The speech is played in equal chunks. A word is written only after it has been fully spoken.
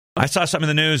I saw something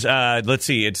in the news. Let's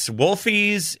see. It's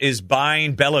Wolfie's is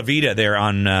buying Bella Vita there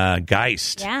on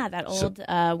Geist. Yeah, that old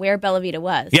where Bella Vita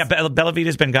was. Yeah, Bella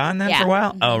Vita's been gone then for a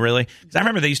while? Mm-hmm. Oh, really? Because I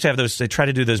remember they used to have those, they try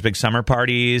to do those big summer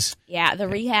parties. Yeah, the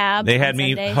rehab. They had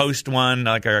me host one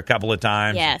like a couple of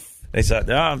times. Yes. They said,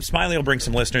 Smiley will bring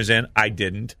some listeners in. I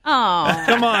didn't. Oh.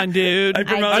 Come on, dude.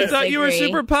 I thought you were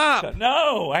super pop.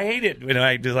 No, I hate it.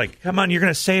 I just like, come on, you're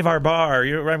going to save our bar.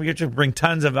 You're going to bring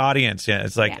tons of audience. Yeah,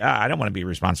 it's like, I don't want to be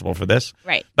responsible for this.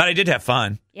 Right. But I did have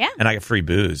fun. Yeah. And I got free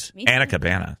booze. And a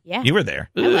cabana. Yeah. You were there.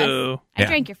 I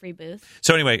drank your free booze.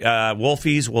 So anyway,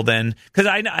 Wolfie's will then, because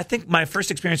I think my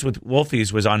first experience with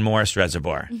Wolfie's was on Morris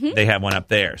Reservoir. Mm-hmm. They have one up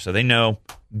there. So they know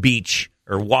beach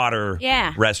or water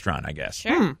restaurant, I guess.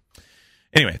 Sure.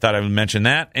 Anyway, thought I would mention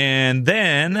that. And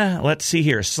then, let's see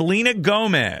here. Selena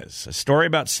Gomez. A story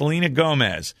about Selena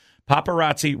Gomez.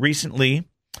 Paparazzi recently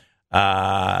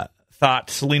thought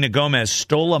Selena Gomez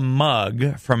stole a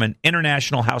mug from an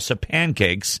International House of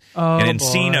Pancakes in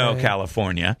Encino,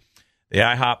 California. The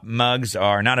IHOP mugs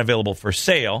are not available for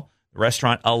sale. The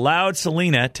restaurant allowed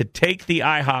Selena to take the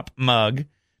IHOP mug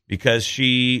because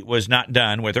she was not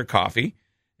done with her coffee.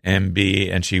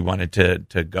 And she wanted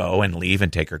to go and leave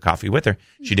and take her coffee with her.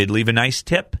 She did leave a nice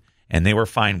tip, and they were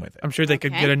fine with it. I'm sure they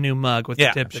could get a new mug with the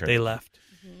tip that they left.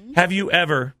 Mm-hmm. Have you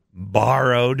ever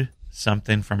borrowed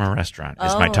something from a restaurant?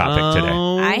 Is my topic today.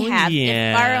 I have.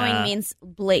 If borrowing means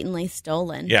blatantly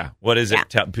stolen. Yeah. What is it?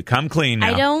 Come clean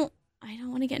now. I don't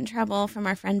want to get in trouble from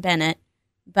our friend Bennett,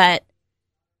 but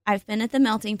I've been at the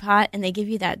melting pot, and they give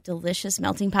you that delicious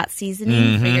melting pot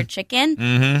seasoning for your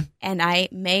chicken, and I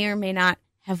may or may not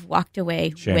have walked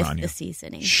away with the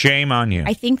seasoning. Shame on you.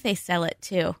 I think they sell it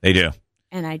too. They do.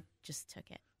 And I just took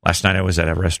it. Last night I was at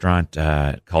a restaurant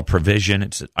called Provision.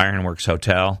 It's at Ironworks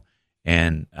Hotel.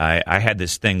 And I had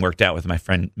this thing worked out with my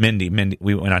friend Mindy.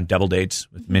 We went on double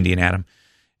dates with Mindy and Adam.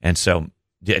 And so,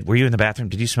 were you in the bathroom?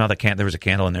 Did you smell the candle? There was a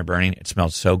candle in there burning. It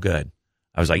smelled so good.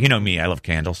 I was like, you know me, I love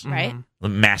candles. Right.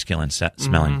 Masculine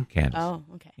smelling candles.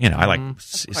 Oh, okay. You know, I like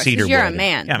cedar wood. You're a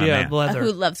man. Yeah, I'm a man. Leather.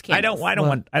 Who loves candles. I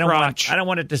don't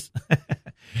want it to.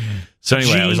 So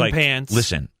anyway, I was like,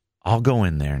 listen, I'll go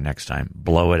in there next time,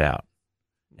 blow it out,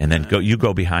 and then you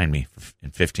go behind me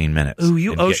in 15 minutes. Ooh,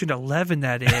 you Ocean 11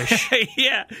 that ish.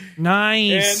 Yeah,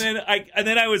 nice. And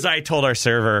then I told our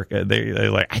server,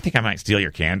 they're like, I think I might steal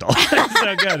your candle.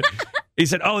 So good. He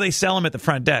said, they sell them at the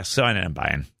front desk. So I ended up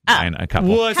buying a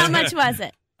couple. How much was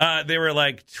it? They were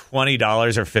like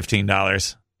 $20 or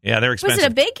 $15. Yeah, they're expensive. Was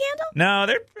it a big candle?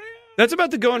 No, that's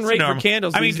about the going rate for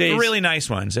candles these days. Really nice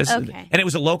ones. Okay. And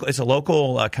it's a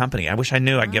local company. I wish I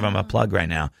knew. I'd give them a plug right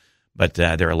now. But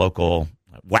they're a local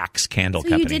wax candle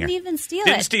company. So you didn't even steal it.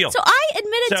 Didn't steal. So I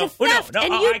admitted to theft,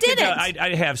 and you didn't.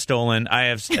 I have stolen. I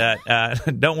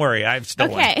have. Don't worry, I've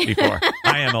stolen before.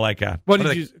 I am what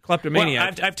did you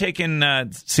kleptomaniac? Well, I've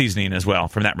taken seasoning as well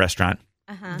from that restaurant.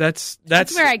 Uh-huh. That's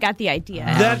where I got the idea.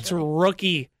 That's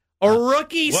rookie.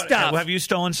 Rookie stuff. Have you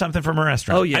stolen something from a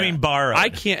restaurant? Oh, yeah. I mean, borrowed. I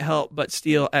can't help but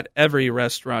steal at every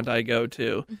restaurant I go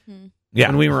to. Mm-hmm. Yeah.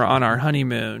 When we were on our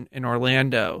honeymoon in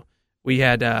Orlando, we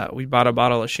bought a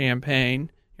bottle of champagne.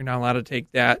 You're not allowed to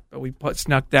take that, but we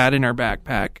snuck that in our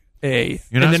backpack. You're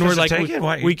not supposed to take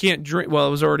it? We can't drink. Well, it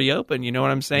was already open. You know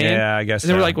what I'm saying? Yeah, I guess. And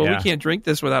they were like, "Well, we can't drink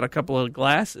this without a couple of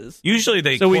glasses." Usually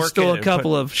they. So we stole a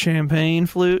couple of champagne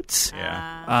flutes.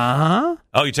 Yeah.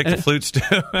 Oh, you took the flutes too?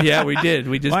 Yeah, we did.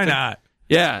 Why not?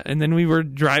 Yeah, and then we were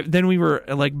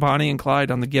like Bonnie and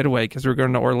Clyde on the getaway because we were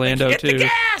going to Orlando Get too. The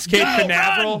gas! Cape Go,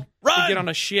 Canaveral run! To get on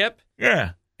a ship.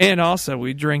 Yeah. And also,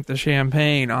 we drank the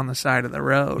champagne on the side of the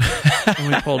road, and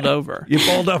we pulled over. You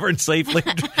pulled over and safely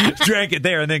drank it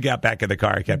there, and then got back in the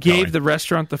car. And kept Gave going. the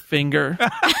restaurant the finger.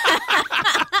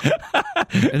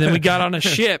 And then we got on a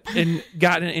ship and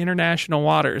got in international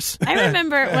waters. I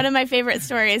remember one of my favorite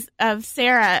stories of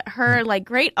Sarah, her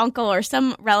great uncle or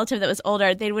some relative that was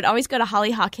older. They would always go to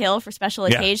Hollyhock Hill for special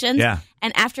occasions. Yeah.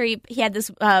 And after he had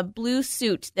this blue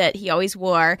suit that he always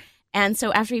wore. And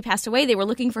so after he passed away, they were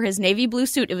looking for his navy blue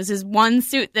suit. It was his one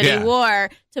suit that he wore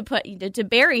to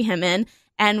bury him in.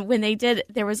 And when they did,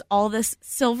 there was all this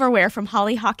silverware from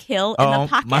Hollyhock Hill in the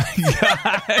pocket. Oh,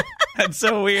 my God. That's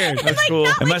so weird. That's cool.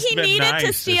 Not like he needed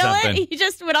to steal it. He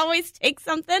just would always take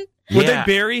something. Would they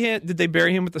bury him? Did they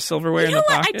bury him with the silverware in the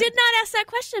pocket? I did not ask that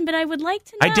question, but I would like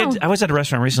to know. I was at a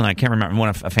restaurant recently. I can't remember.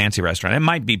 A fancy restaurant. It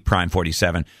might be Prime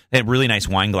 47. They had really nice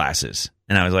wine glasses.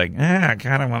 And I was like, I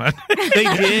kind of want to. They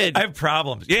did. I have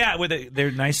problems. Yeah,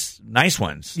 they're nice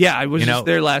ones. Yeah, I was just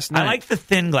there last night. I like the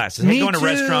thin glasses. Me I go in a too.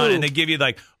 restaurant and they give you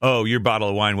like, oh, your bottle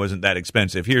of wine wasn't that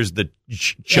expensive. Here's the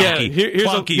chunky, here's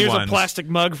funky a ones. plastic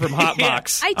mug from Hot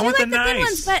Box. I do want like the the thin nice.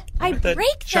 ones, but I want the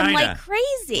break them China. like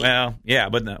crazy. Well, yeah,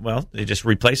 but they just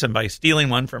replace them by stealing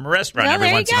one from a restaurant Well, every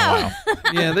there you once in a go.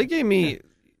 while. Yeah, they gave me.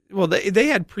 Well, they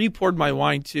had pre-poured my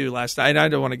wine too last night. I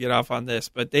don't want to get off on this,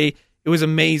 but it was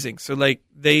amazing. So like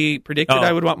they predicted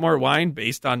I would want more wine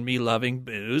based on me loving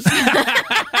booze.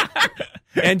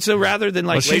 And so rather than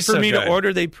like wait for me to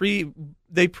order, they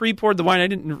pre-poured the wine. I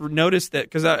didn't notice that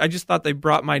because I just thought they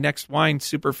brought my next wine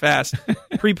super fast.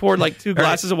 Pre-poured like 2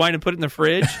 glasses of wine and put it in the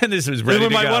fridge. And this was ready And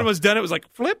when to my go. one was done, it was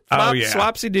like flip, flop,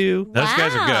 swapsy doo. Those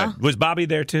guys are Wow. good. Was Bobby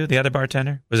there too? The other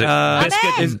bartender? Was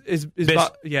it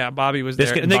Biscuit? Yeah, Bobby was there,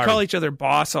 Biscuit and they and call Barbie. each other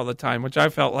boss all the time, which I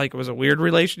felt like was a weird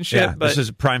relationship. Yeah, but this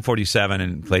is Prime 47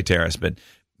 in Clay Terrace, but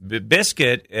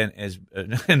Biscuit and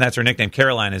that's her nickname.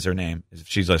 Caroline is her name. If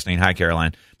she's listening, hi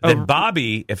Caroline. Then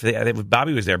Bobby, if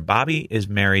Bobby was there, Bobby is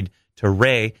married to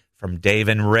Ray from Dave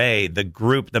and Ray, the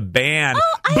group, the band.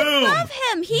 Oh, I Boom! love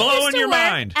him. He Blowing used to your work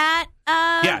mind. at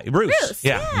Bruce.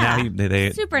 Yeah. Now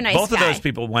they super nice Both guy. of those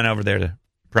people went over there to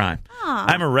Prime. Aw.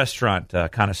 I'm a restaurant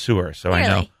connoisseur, so I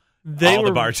know Really? all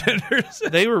the bartenders.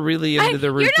 they were really into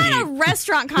the routine. You're not a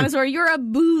restaurant connoisseur. You're a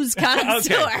booze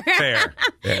connoisseur. Okay, fair.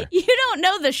 You don't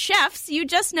know the chefs. You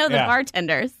just know the Yeah.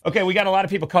 bartenders. Okay, we got a lot of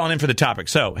people calling in for the topic.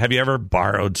 So, have you ever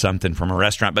borrowed something from a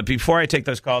restaurant? But before I take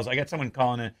those calls, I got someone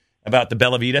calling in about the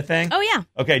Bella Vita thing. Oh, yeah.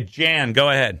 Okay, Jan, go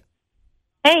ahead.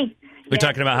 Hey. We're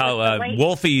talking about how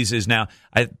Wolfie's is now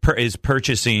is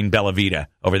purchasing Bella Vita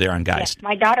over there on Geist. Yes,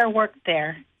 my daughter worked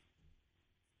there.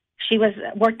 She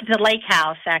worked at the lake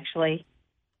house, actually.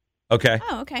 Okay.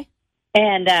 Oh, okay.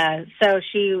 And so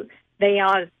they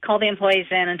all called the employees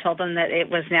in and told them that it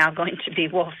was now going to be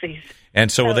Wolfie's. And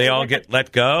so will they all it get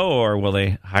let go, or will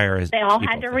they hire? They all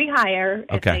had to rehire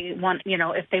if they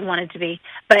if they wanted to be.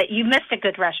 But you missed a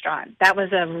good restaurant. That was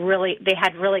they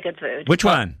had really good food. Which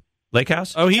one? Lake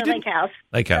House? Oh, he The did. lake house.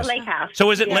 Lake House. The lake house. So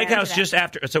was it Yeah, Lake House just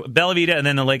after? So Bella Vita and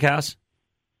then the Lake House?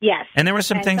 Yes. And there were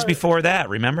some things so- before that.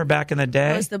 Remember back in the It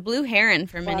day? was the Blue Heron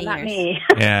for many Well, not years. me.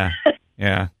 Yeah.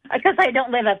 Yeah. Because I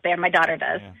don't live up there. My daughter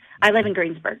does. Yeah. I live in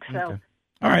Greensburg. So. Okay.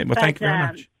 All right. Well, thank you very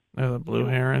much. Oh, the Blue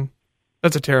Heron.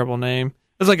 That's a terrible name.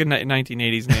 That's like a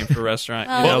 1980s name for a restaurant.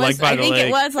 Well, like by I the think lake.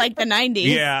 it was like the 90s.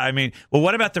 Yeah, I mean, well,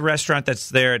 what about the restaurant that's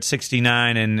there at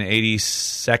 69 and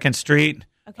 82nd Street?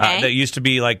 Okay. That used to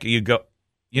be like you go,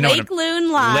 Lake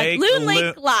Loon Lodge. Loon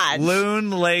Lake Lodge.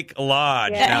 Loon Lake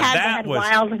Lodge. Yeah, Now, that that was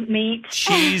wild meat.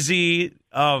 cheesy.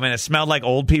 Oh man, it smelled like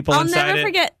old people I'll inside never it.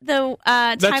 forget the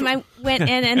time I went in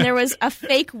and there was a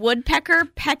fake woodpecker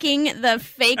pecking the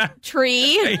fake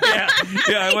tree. yeah,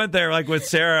 I went there like with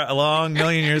Sarah a long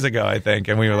million years ago, I think,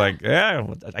 and we were like, "Yeah,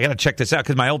 I got to check this out."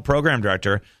 Because my old program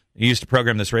director, he used to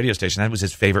program this radio station. That was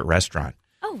his favorite restaurant.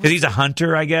 Oh, Because he's a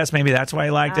hunter, I guess. Maybe that's why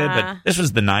he liked it. But this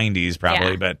was the '90s,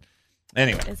 probably. Yeah. But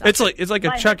anyway, It's like a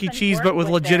My Chuck E. husband Cheese, but with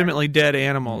worked there. legitimately dead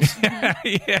animals.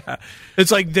 yeah.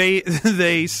 It's like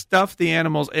they stuffed the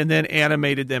animals and then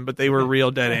animated them, but they were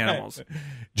real dead animals.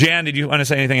 Jan, did you want to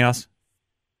say anything else?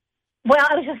 Well,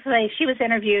 I was just saying she was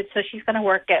interviewed, so she's going to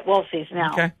work at Wolfie's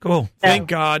now. Okay, cool. Thank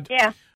God. Yeah.